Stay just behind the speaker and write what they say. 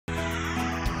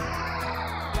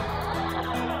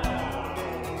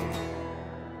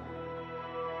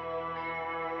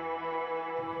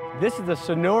This is the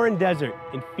Sonoran Desert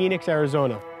in Phoenix,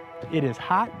 Arizona. It is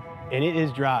hot and it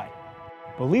is dry.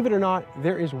 Believe it or not,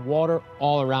 there is water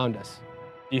all around us.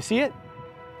 Do you see it?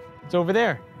 It's over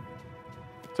there.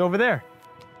 It's over there.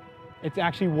 It's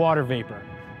actually water vapor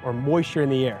or moisture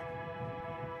in the air.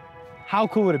 How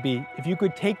cool would it be if you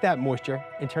could take that moisture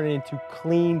and turn it into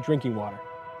clean drinking water?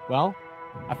 Well,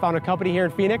 I found a company here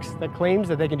in Phoenix that claims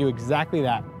that they can do exactly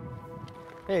that.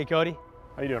 Hey, Cody.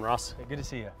 How you doing, Ross? Hey, good to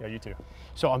see you. Yeah, you too.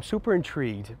 So I'm super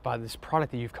intrigued by this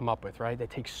product that you've come up with, right? That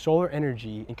takes solar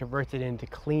energy and converts it into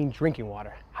clean drinking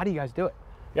water. How do you guys do it?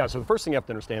 Yeah, so the first thing you have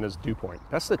to understand is dew point.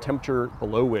 That's the temperature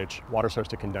below which water starts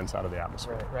to condense out of the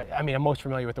atmosphere. Right. I mean, I'm most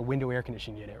familiar with the window air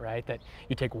conditioning unit, right? That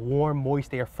you take warm,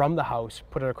 moist air from the house,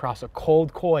 put it across a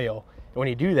cold coil, and when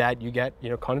you do that, you get,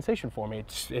 condensation forming.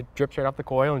 It drips right off the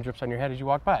coil and drips on your head as you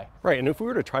walk by. Right, and if we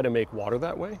were to try to make water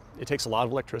that way, it takes a lot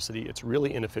of electricity, it's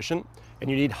really inefficient, and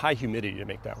you need high humidity to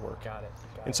make that work. Got it.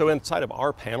 And so inside of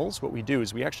our panels, what we do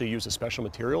is we actually use a special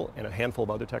material and a handful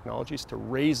of other technologies to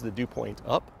raise the dew point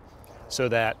up so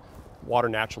that water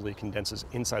naturally condenses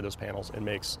inside those panels and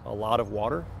makes a lot of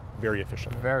water very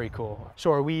efficient. Very cool.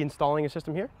 So are we installing a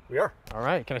system here? We are. All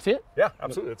right, can I see it? Yeah,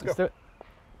 absolutely, let's go. Do it.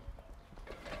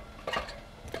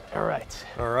 All right.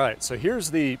 All right, so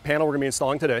here's the panel we're gonna be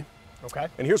installing today. Okay.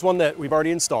 And here's one that we've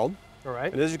already installed. All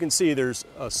right. And as you can see, there's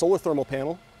a solar thermal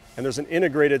panel and there's an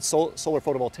integrated solar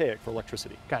photovoltaic for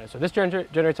electricity. Got it. So this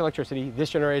generates electricity, this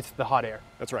generates the hot air.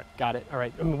 That's right. Got it. All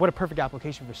right. I mean, what a perfect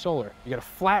application for solar. You got a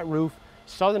flat roof,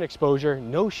 southern exposure,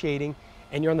 no shading,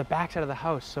 and you're on the backside of the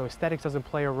house, so aesthetics doesn't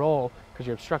play a role because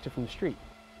you're obstructed from the street.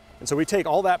 And so we take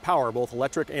all that power, both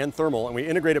electric and thermal, and we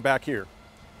integrate it back here.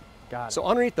 Got it. So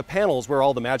underneath the panel is where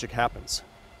all the magic happens.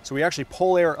 So we actually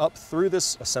pull air up through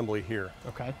this assembly here.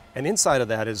 Okay. And inside of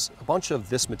that is a bunch of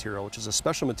this material, which is a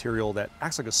special material that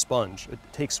acts like a sponge. It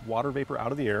takes water vapor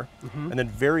out of the air and then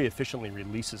very efficiently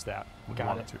releases that when you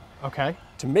want it to. Okay.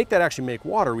 To make that actually make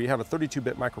water, we have a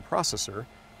 32-bit microprocessor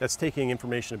that's taking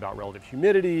information about relative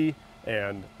humidity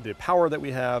and the power that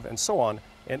we have and so on,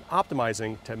 and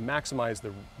optimizing to maximize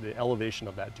the elevation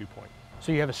of that dew point.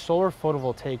 So you have a solar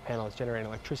photovoltaic panel that's generating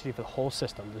electricity for the whole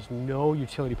system. There's no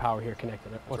utility power here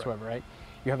connected whatsoever, right?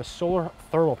 You have a solar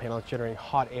thermal panel that's generating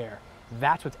hot air.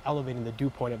 That's what's elevating the dew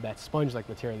point of that sponge-like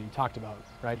material that you talked about,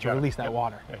 right? To release that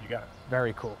water. Yeah, you got it.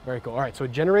 Very cool, very cool. All right, so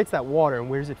it generates that water, and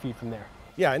where does it feed from there?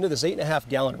 Yeah, into this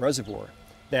 8.5-gallon reservoir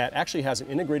that actually has an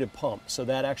integrated pump, so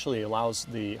that actually allows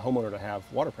the homeowner to have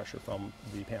water pressure from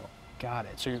the panel. Got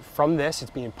it. So from this, it's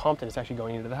being pumped and it's actually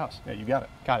going into the house. Yeah, you got it.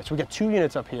 Got it. So we got 2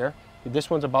 units up here.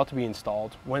 This one's about to be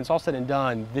installed. When it's all said and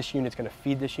done, this unit's going to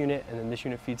feed this unit, and then this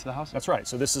unit feeds the house? That's right.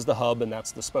 So this is the hub, and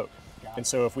that's the spoke. And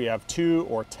so if we have 2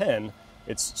 or 10,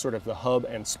 it's sort of the hub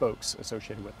and spokes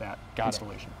associated with that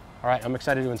installation. All right, I'm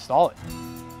excited to install it.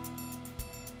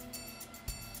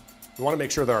 We want to make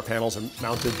sure that our panels are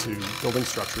mounted to building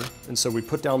structure, and so we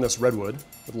put down this redwood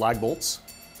with lag bolts.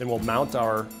 Then we'll mount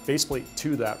our base plate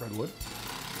to that redwood.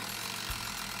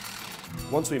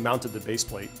 Once we've mounted the base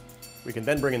plate, we can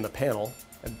then bring in the panel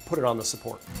and put it on the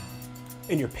support.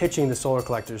 And you're pitching the solar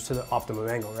collectors to the optimum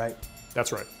angle, right?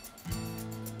 That's right.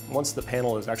 Once the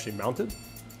panel is actually mounted,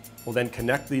 we'll then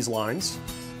connect these lines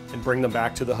and bring them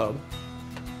back to the hub.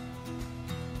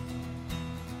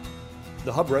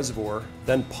 The hub reservoir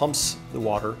then pumps the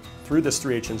water through this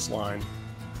 3/8-inch line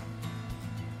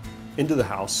into the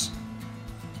house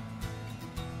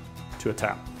to a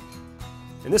tap.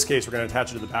 In this case, we're going to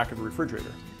attach it to the back of a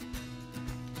refrigerator.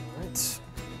 All right,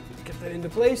 get that into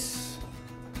place.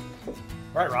 All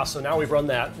right, Ross, so now we've run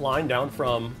that line down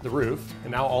from the roof,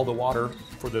 and now all the water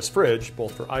for this fridge,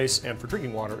 both for ice and for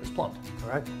drinking water, is plumbed. All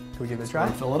right, can we give it a try?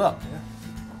 Fill it up. Yeah.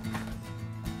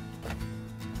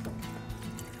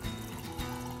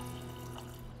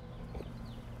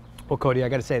 Well, Cody, I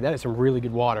got to say, that is some really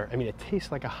good water. I mean, it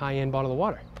tastes like a high-end bottle of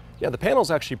water. Yeah, the panels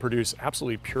actually produce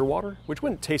absolutely pure water, which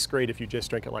wouldn't taste great if you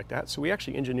just drink it like that. So we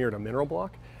actually engineered a mineral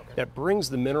block that brings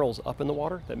the minerals up in the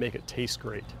water that make it taste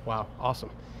great. Wow,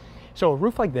 awesome. So a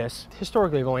roof like this,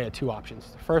 historically, we've only had 2 options.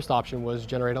 The first option was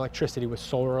generate electricity with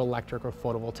solar, electric, or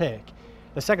photovoltaic.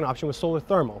 The second option was solar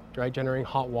thermal, right? Generating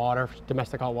hot water,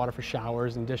 domestic hot water for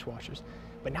showers and dishwashers.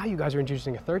 But now you guys are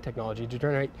introducing a third technology to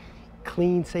generate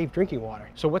clean, safe drinking water.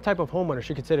 So what type of homeowner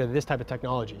should consider this type of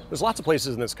technology? There's lots of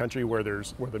places in this country where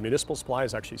the municipal supply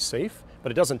is actually safe,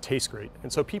 but it doesn't taste great.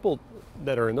 And so people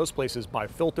that are in those places buy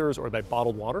filters or buy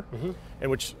bottled water,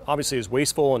 and which obviously is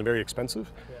wasteful and very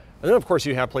expensive. And then of course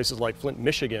you have places like Flint,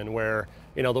 Michigan, where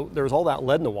there's all that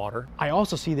lead in the water. I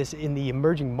also see this in the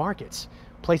emerging markets.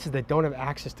 Places that don't have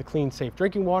access to clean, safe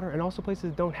drinking water, and also places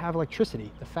that don't have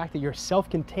electricity. The fact that you're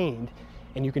self-contained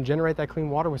and you can generate that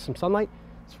clean water with some sunlight,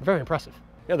 It's very impressive.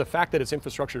 Yeah, the fact that it's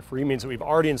infrastructure free means that we've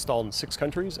already installed in 6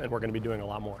 countries, and we're going to be doing a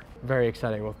lot more. Very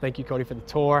exciting. Well, thank you, Cody, for the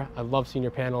tour. I love seeing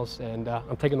your panels, and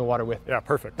I'm taking the water with. Yeah,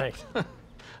 perfect. Thanks.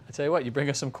 I tell you what, you bring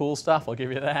us some cool stuff, I'll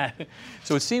give you that.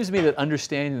 So it seems to me that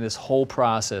understanding this whole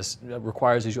process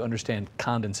requires that you understand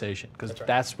condensation, because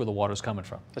that's where the water's coming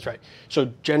from. That's right.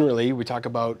 So generally, we talk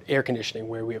about air conditioning,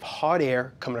 where we have hot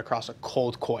air coming across a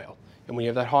cold coil. And when you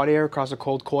have that hot air across a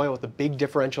cold coil with a big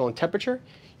differential in temperature,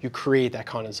 you create that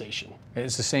condensation. And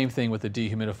it's the same thing with the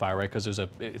dehumidifier, right? Because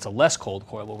it's a less cold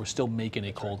coil, but we're still making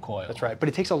a cold coil. That's right, but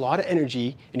it takes a lot of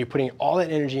energy, and you're putting all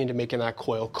that energy into making that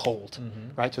coil cold,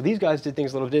 right? So these guys did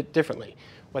things a little bit differently.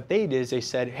 What they did is they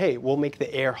said, hey, we'll make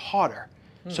the air hotter.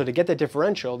 So to get that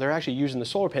differential, they're actually using the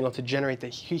solar panel to generate the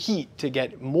heat to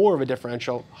get more of a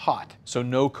differential hot. So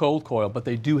no cold coil, but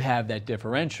they do have that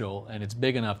differential, and it's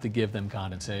big enough to give them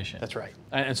condensation. That's right.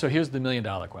 And so here's the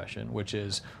million-dollar question, which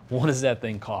is, what does that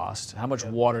thing cost? How much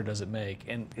water does it make?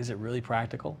 And is it really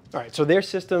practical? All right, so their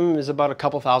system is about a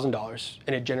couple $1,000s,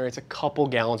 and it generates a couple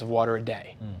gallons of water a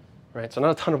day. Right, so not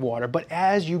a ton of water, but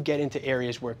as you get into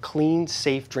areas where clean,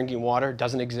 safe drinking water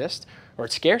doesn't exist, or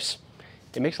it's scarce,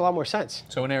 it makes a lot more sense.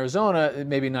 So in Arizona,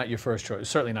 maybe not your first choice,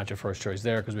 certainly not your first choice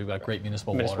there, because we've got great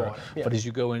municipal water. Yeah. But as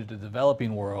you go into the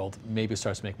developing world, maybe it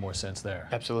starts to make more sense there.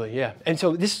 Absolutely, yeah. And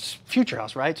so this is Future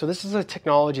House, right? So this is a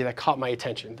technology that caught my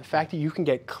attention. The fact that you can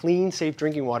get clean, safe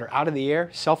drinking water out of the air,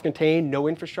 self-contained, no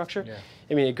infrastructure. Yeah.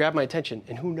 I mean, it grabbed my attention.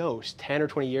 And who knows, 10 or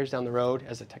 20 years down the road,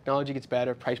 as the technology gets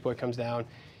better, price point comes down, it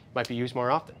might be used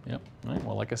more often. Yep. All right.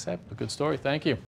 Well, like I said, a good story. Thank you.